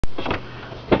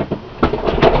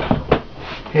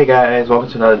Hey guys, welcome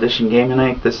to another edition of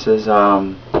GamingNight. This is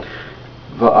a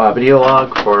video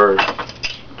log for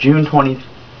June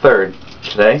 23rd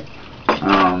today.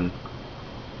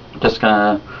 Just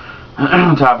gonna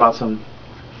talk about some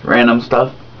random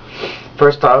stuff.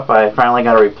 First off, I finally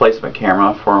got a replacement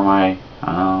camera for my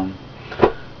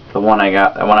the one I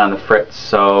got. I went on the fritz,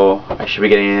 so I should be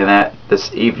getting that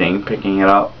this evening, picking it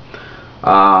up.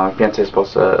 Fiance's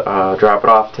supposed to drop it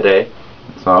off today,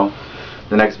 so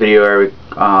the next video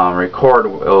I record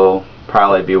will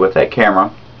probably be with that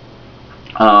camera.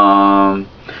 We're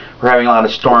having a lot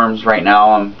of storms right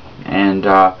now, and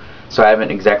so I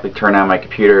haven't exactly turned on my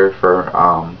computer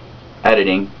for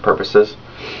editing purposes,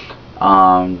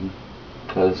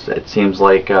 because it seems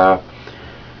like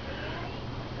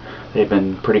they've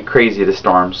been pretty crazy, the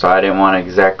storms, so I didn't want to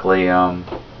exactly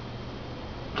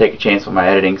take a chance with my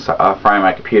editing, frying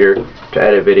my computer to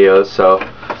edit videos, so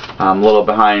I'm a little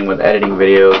behind with editing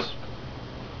videos,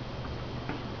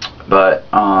 but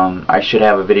I should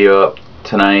have a video up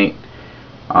tonight,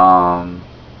 not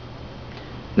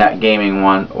gaming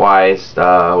wise,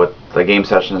 with the game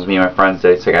sessions me and my friends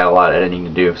did, so I got a lot of editing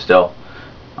to do still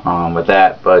with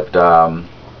that, but I'll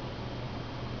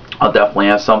definitely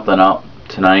have something up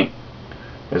tonight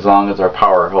as long as our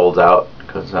power holds out,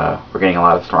 because we're getting a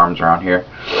lot of storms around here,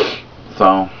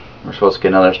 so we're supposed to get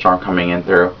another storm coming in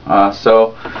through.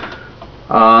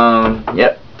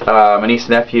 Yep, my niece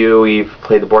and nephew, we've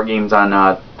played the board games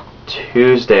on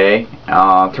Tuesday.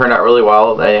 Turned out really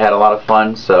well. They had a lot of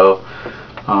fun, so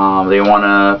they want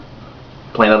to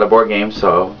play another board game,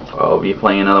 so I'll be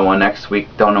playing another one next week.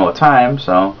 Don't know what time,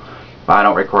 so I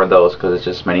don't record those because it's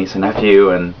just my niece and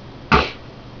nephew, and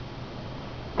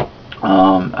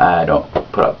I don't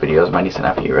put up videos of my niece and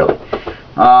nephew really.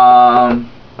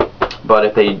 But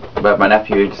if my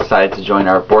nephew decides to join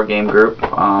our board game group,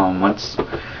 once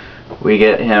we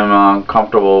get him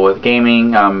comfortable with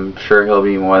gaming, I'm sure he'll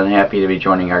be more than happy to be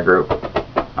joining our group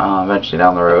eventually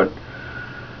down the road.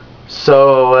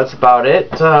 So that's about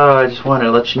it. I just wanted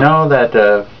to let you know that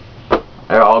if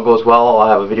all goes well, I'll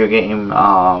have a video game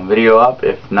video up.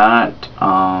 If not,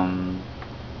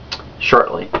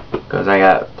 shortly, because I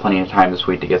got plenty of time this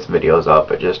week to get some videos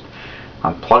up.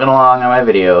 I'm plugging along on my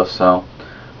videos. So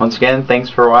once again, thanks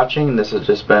for watching. This has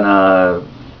just been a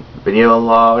video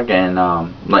log, and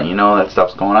letting you know that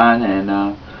stuff's going on,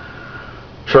 and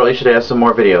shortly should have some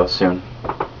more videos soon.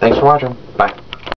 Thanks for watching. Bye.